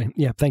 Absolutely.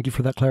 Yeah. Thank you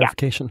for that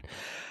clarification. Yeah.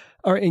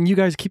 All right. And you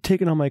guys keep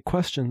taking all my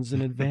questions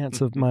in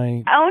advance of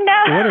my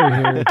order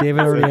here.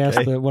 David already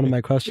asked one of my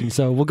questions,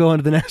 so we'll go on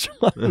to the next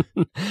one.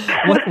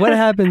 What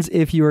happens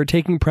if you are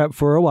taking PrEP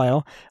for a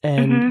while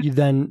and you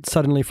then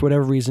suddenly, for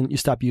whatever reason, you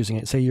stop using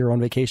it? Say you're on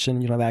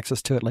vacation, you don't have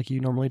access to it like you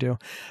normally do.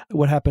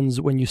 What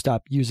happens when you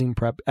stop using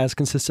PrEP as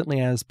consistently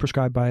as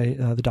prescribed by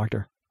the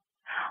doctor?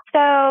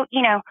 So,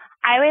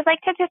 I always like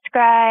to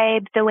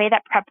describe the way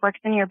that PrEP works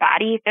in your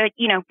body. So,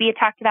 we had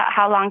talked about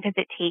how long does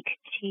it take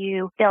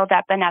to build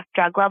up enough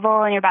drug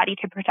level in your body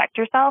to protect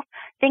yourself.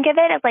 Think of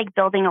it as like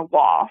building a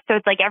wall. So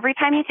it's like every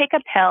time you take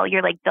a pill,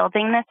 you're like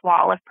building this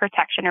wall of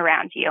protection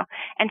around you.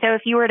 And so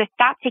if you were to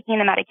stop taking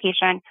the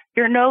medication,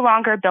 you're no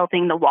longer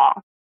building the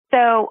wall.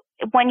 So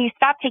when you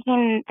stop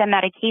taking the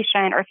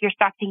medication, or if you're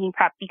stopped taking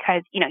PrEP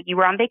because, you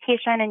were on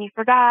vacation and you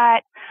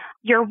forgot,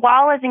 your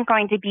wall isn't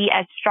going to be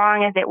as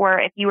strong as it were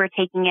if you were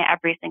taking it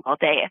every single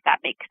day, if that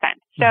makes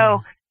sense.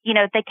 So,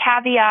 the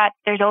caveat,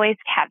 there's always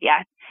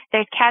caveats.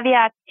 There's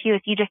caveats to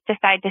if you just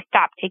decide to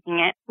stop taking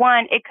it.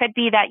 One, it could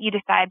be that you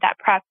decide that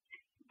PrEP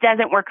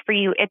doesn't work for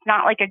you. It's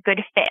not like a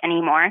good fit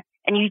anymore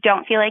and you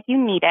don't feel like you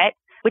need it,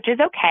 which is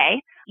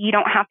okay. You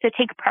don't have to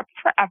take PrEP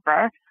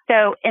forever.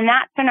 So in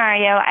that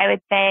scenario, I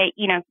would say,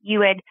 you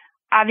would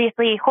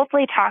obviously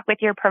hopefully talk with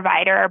your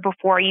provider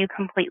before you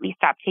completely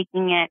stop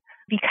taking it,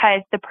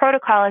 because the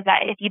protocol is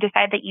that if you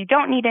decide that you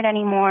don't need it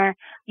anymore,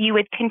 you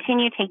would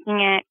continue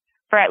taking it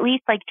for at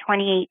least like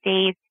 28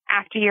 days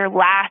after your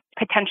last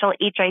potential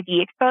HIV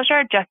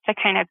exposure, just to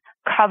kind of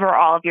cover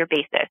all of your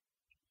bases.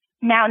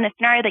 Now, in the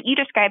scenario that you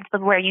described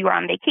was where you were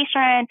on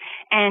vacation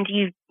and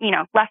you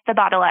left the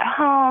bottle at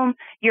home,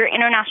 you're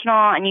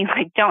international and you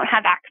don't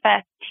have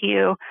access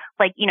to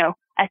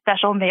a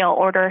special mail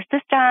order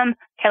system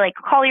to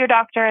call your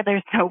doctor.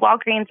 There's no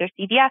Walgreens or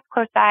CVS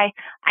close by.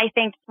 I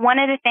think one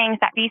of the things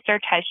that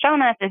research has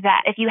shown us is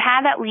that if you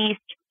have at least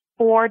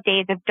 4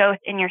 days of dose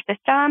in your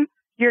system,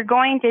 you're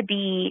going to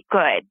be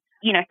good.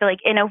 So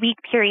in a week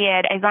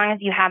period, as long as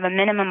you have a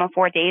minimum of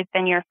 4 days,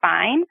 then you're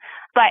fine.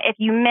 But if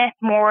you miss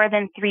more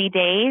than 3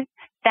 days,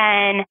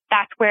 then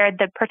that's where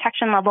the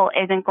protection level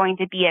isn't going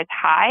to be as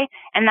high.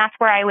 And that's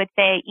where I would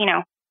say,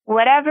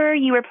 whatever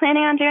you were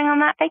planning on doing on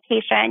that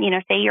vacation,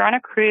 say you're on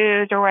a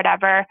cruise or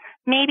whatever,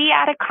 maybe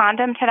add a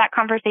condom to that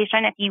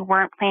conversation if you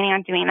weren't planning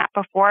on doing that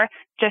before,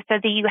 just so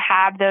that you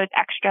have those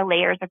extra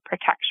layers of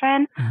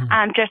protection,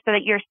 just so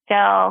that you're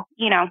still,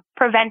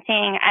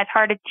 preventing as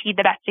hard as to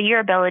the best of your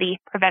ability,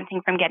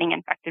 preventing from getting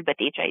infected with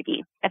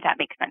HIV, if that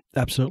makes sense.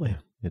 Absolutely.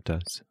 It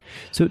does.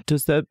 So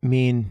does that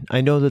mean,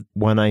 I know that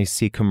when I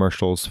see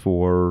commercials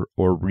for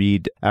or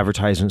read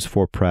advertisements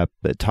for PrEP,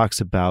 it talks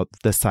about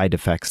the side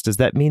effects. Does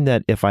that mean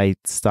that if I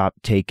stop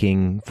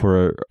taking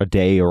for a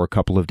day or a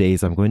couple of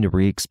days, I'm going to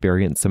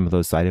re-experience some of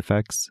those side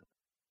effects?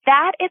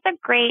 That is a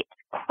great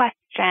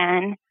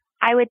question.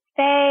 I would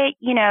say,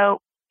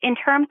 in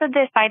terms of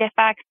the side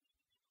effects,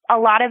 a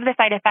lot of the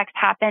side effects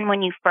happen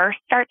when you first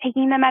start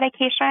taking the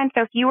medication.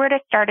 So if you were to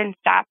start and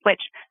stop,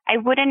 which I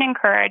wouldn't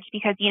encourage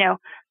because,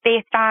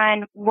 based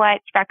on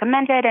what's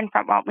recommended and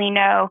from what we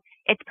know,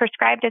 it's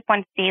prescribed as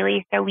once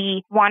daily. So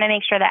we want to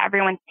make sure that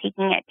everyone's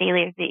taking it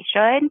daily as they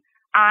should.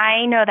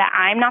 I know that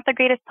I'm not the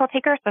greatest pill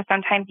taker, so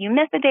sometimes you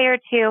miss a day or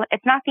two.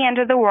 It's not the end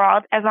of the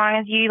world. As long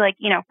as you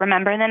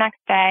remember the next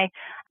day,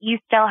 you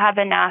still have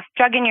enough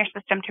drug in your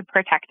system to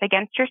protect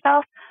against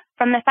yourself.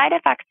 From the side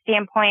effects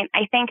standpoint,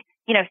 I think,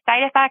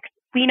 side effects,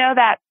 we know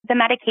that the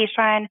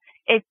medication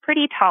is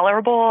pretty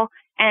tolerable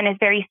and is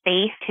very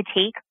safe to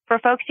take. For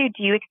folks who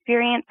do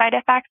experience side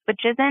effects,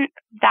 which isn't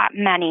that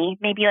many,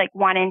 maybe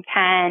 1 in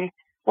 10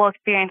 will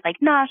experience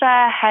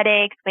nausea,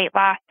 headaches, weight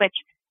loss, which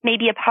may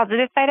be a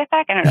positive side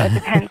effect. I don't know. It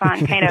depends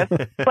on kind of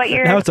what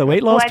you're... Now it's a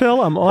weight loss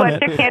pill? I'm on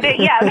it.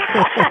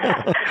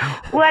 Yeah.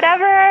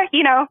 Whatever,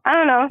 I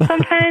don't know.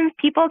 Sometimes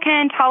people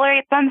can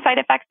tolerate some side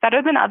effects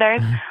better than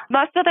others.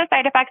 Most of the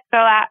side effects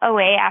go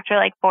away after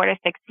 4 to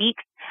 6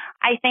 weeks.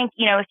 I think,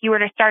 if you were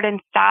to start and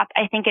stop,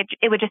 I think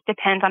it would just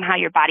depend on how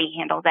your body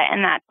handles it.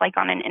 And that's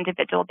on an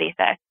individual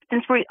basis.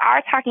 Since we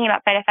are talking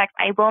about side effects,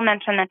 I will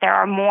mention that there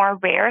are more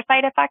rare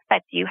side effects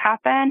that do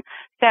happen.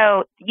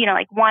 So,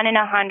 1 in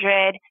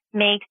 100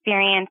 may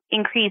experience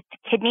increased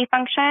kidney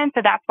function.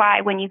 So that's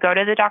why when you go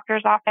to the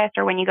doctor's office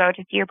or when you go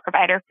to see your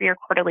provider for your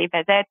quarterly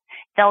visits,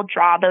 they'll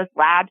draw those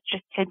labs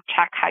just to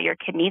check how your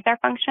kidneys are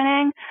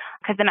functioning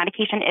because the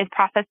medication is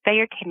processed by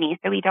your kidneys.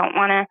 So we don't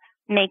want to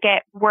make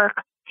it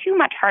work too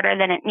much harder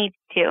than it needs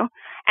to.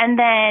 And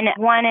then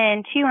 1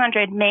 in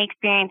 200 may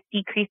experience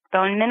decreased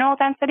bone mineral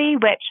density,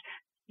 which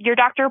your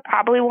doctor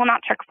probably will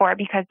not check for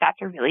because that's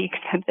a really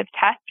expensive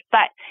test.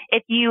 But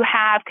if you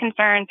have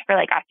concerns for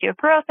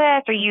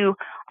osteoporosis or you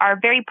are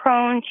very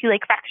prone to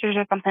fractures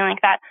or something like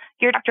that,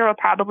 your doctor will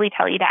probably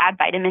tell you to add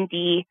vitamin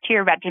D to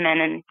your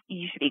regimen and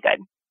you should be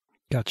good.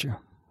 Gotcha.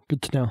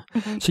 Good to know.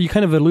 Mm-hmm. So you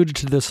kind of alluded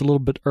to this a little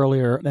bit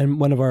earlier,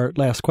 and one of our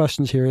last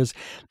questions here is,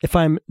 if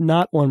I'm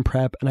not on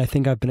PrEP and I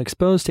think I've been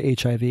exposed to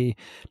HIV,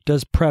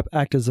 does PrEP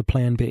act as a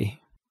plan B?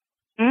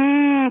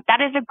 That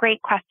is a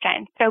great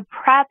question. So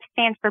PrEP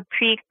stands for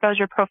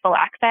pre-exposure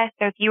prophylaxis.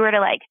 So if you were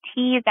to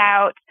tease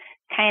out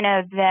kind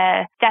of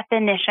the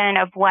definition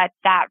of what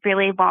that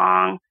really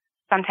long,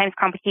 sometimes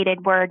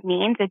complicated word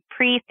means,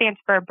 pre stands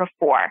for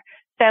before.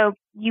 So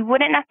you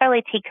wouldn't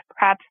necessarily take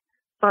PrEP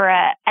for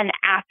an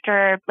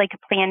after, a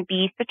plan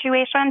B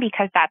situation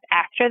because that's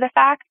after the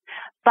fact.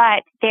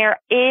 But there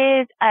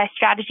is a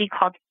strategy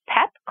called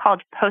PEP,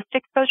 called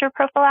post-exposure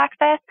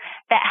prophylaxis,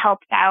 that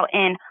helps out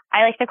in,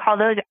 I like to call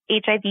those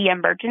HIV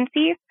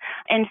emergencies.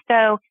 And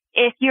so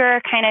if you're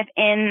kind of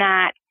in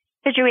that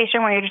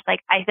situation where you're just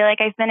I feel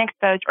like I've been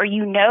exposed, or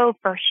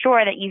for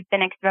sure that you've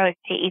been exposed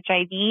to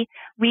HIV,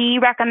 we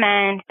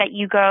recommend that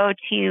you go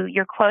to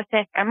your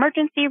closest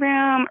emergency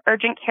room,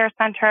 urgent care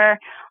center,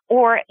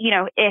 or,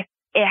 if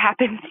it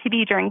happens to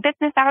be during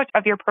business hours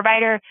of your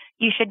provider,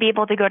 you should be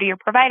able to go to your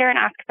provider and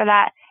ask for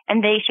that,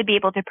 and they should be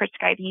able to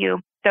prescribe you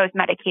those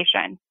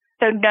medications.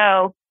 So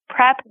no,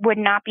 PrEP would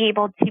not be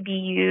able to be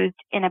used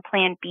in a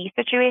Plan B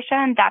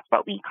situation. That's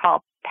what we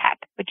call PEP,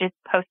 which is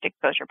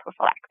post-exposure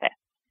prophylaxis.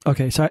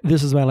 Okay, so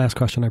this is my last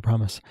question, I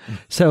promise.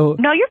 So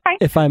no, you're fine.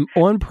 If I'm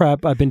on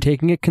PrEP, I've been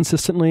taking it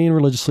consistently and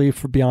religiously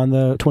for beyond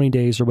the 20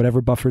 days or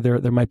whatever buffer there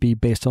might be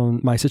based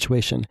on my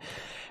situation,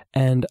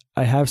 and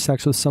I have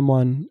sex with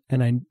someone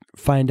and I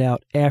find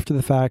out after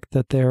the fact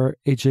that they're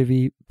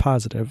HIV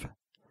positive,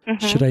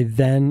 should I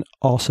then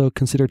also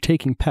consider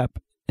taking PEP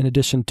in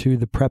addition to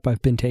the PrEP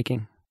I've been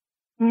taking?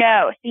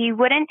 No, so you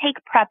wouldn't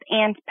take PrEP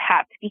and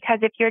PEP, because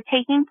if you're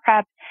taking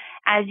PrEP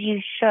as you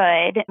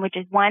should, which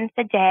is once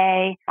a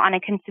day on a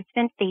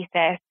consistent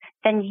basis,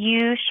 then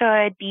you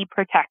should be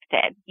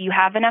protected. You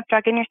have enough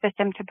drug in your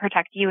system to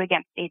protect you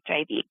against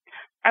HIV.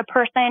 A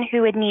person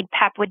who would need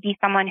PEP would be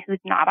someone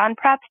who's not on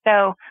PrEP.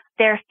 So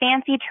there are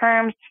fancy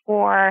terms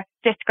for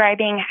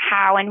describing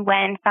how and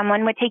when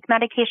someone would take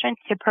medication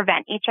to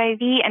prevent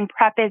HIV. And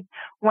PrEP is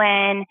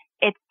when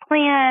it's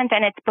planned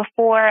and it's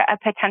before a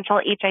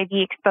potential HIV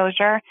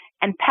exposure.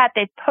 And PEP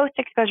is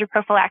post-exposure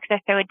prophylaxis,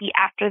 so it would be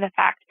after the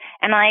fact.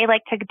 And I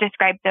like to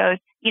describe those,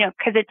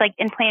 because it's like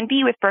in Plan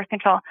B with birth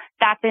control,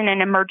 that's in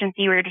an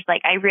emergency where you're just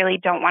like, I really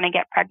don't want to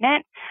get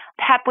pregnant.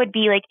 PEP would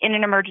be like in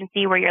an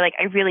emergency where you're like,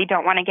 I really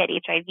don't want to get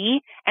HIV.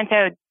 And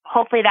so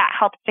hopefully that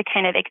helps to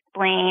kind of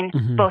explain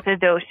both of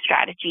those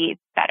strategies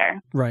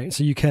better. Right.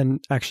 So you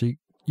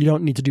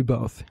don't need to do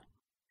both.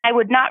 I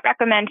would not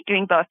recommend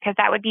doing both because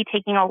that would be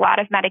taking a lot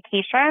of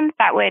medications.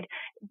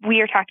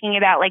 We are talking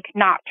about like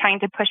not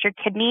trying to push your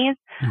kidneys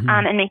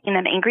and making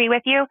them angry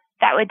with you.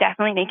 That would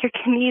definitely make your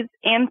kidneys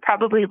and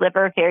probably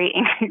liver very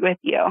angry with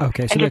you.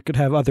 Okay, so that could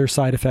have other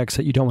side effects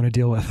that you don't want to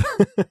deal with.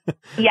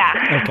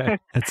 Yeah. Okay,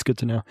 that's good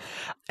to know.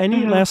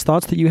 Any last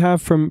thoughts that you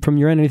have from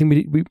your end? Anything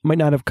we might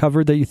not have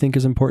covered that you think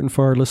is important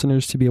for our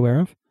listeners to be aware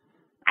of?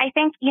 I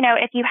think,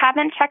 if you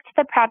haven't checked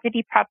the Proud to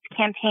be PrEP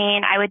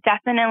campaign, I would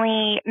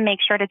definitely make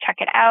sure to check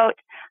it out.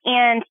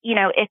 And,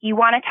 if you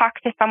want to talk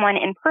to someone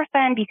in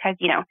person, because,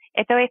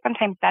 it's always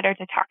sometimes better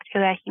to talk to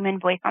a human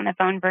voice on the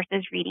phone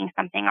versus reading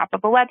something off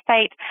of a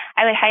website,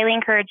 I would highly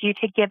encourage you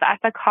to give us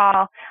a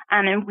call,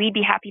 and we'd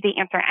be happy to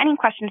answer any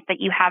questions that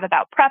you have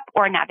about PrEP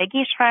or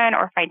navigation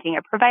or finding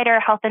a provider,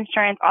 health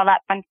insurance, all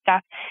that fun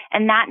stuff.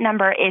 And that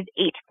number is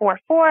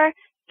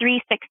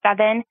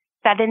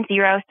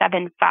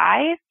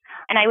 844-367-7075.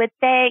 And I would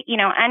say,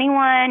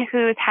 anyone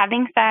who's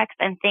having sex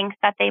and thinks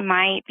that they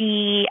might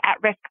be at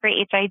risk for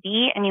HIV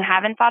and you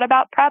haven't thought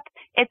about PrEP,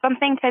 it's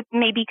something to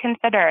maybe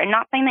consider. And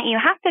not saying that you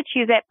have to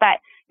choose it, but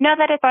know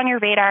that it's on your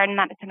radar and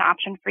that it's an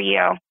option for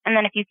you. And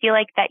then if you feel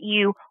like that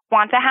you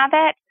want to have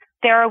it,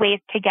 there are ways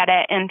to get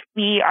it. And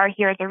we are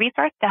here as a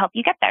resource to help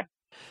you get there.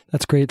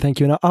 That's great. Thank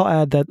you. And I'll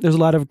add that there's a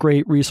lot of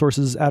great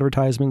resources,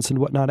 advertisements and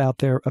whatnot out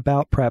there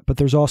about PrEP, but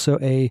there's also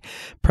a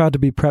Proud to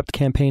be PrEP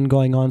campaign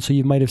going on. So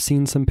you might have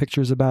seen some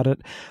pictures about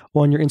it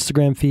on your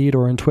Instagram feed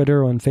or on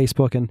Twitter or on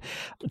Facebook. And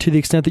to the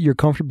extent that you're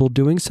comfortable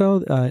doing so,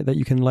 that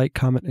you can like,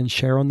 comment, and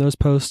share on those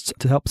posts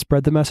to help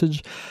spread the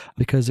message,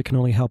 because it can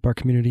only help our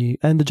community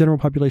and the general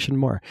population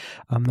more.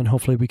 And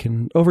hopefully we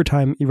can, over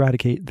time,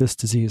 eradicate this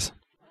disease.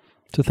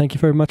 So thank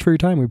you very much for your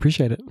time. We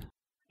appreciate it.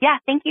 Yeah.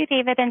 Thank you,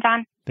 David and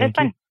John. It was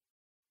fun.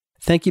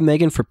 Thank you,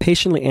 Megan, for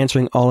patiently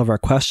answering all of our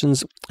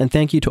questions. And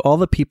thank you to all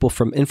the people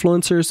from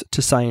influencers to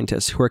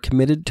scientists who are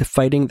committed to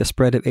fighting the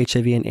spread of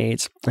HIV and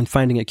AIDS and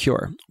finding a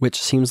cure,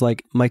 which seems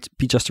like might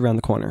be just around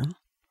the corner.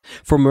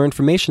 For more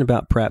information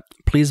about PrEP,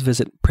 please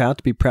visit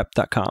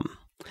proudtobeprep.com.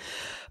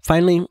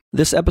 Finally,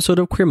 this episode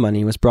of Queer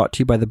Money was brought to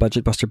you by the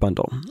Budget Buster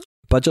Bundle.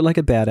 Budget like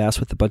a badass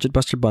with the Budget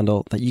Buster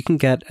Bundle that you can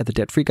get at the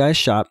Debt Free Guys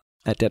shop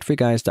at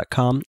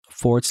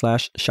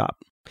debtfreeguys.com/shop.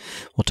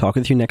 We'll talk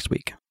with you next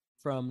week.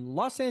 From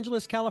Los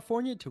Angeles,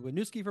 California to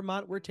Winooski,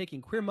 Vermont, we're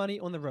taking Queer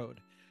Money on the road.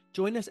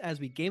 Join us as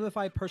we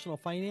gamify personal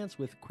finance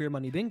with Queer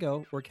Money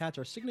Bingo, or catch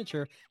our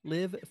signature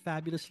Live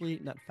Fabulously,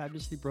 Not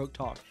Fabulously Broke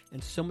talk,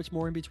 and so much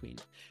more in between.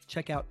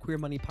 Check out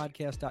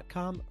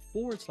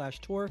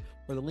queermoneypodcast.com/tour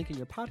or the link in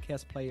your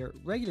podcast player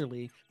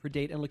regularly for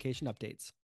date and location updates.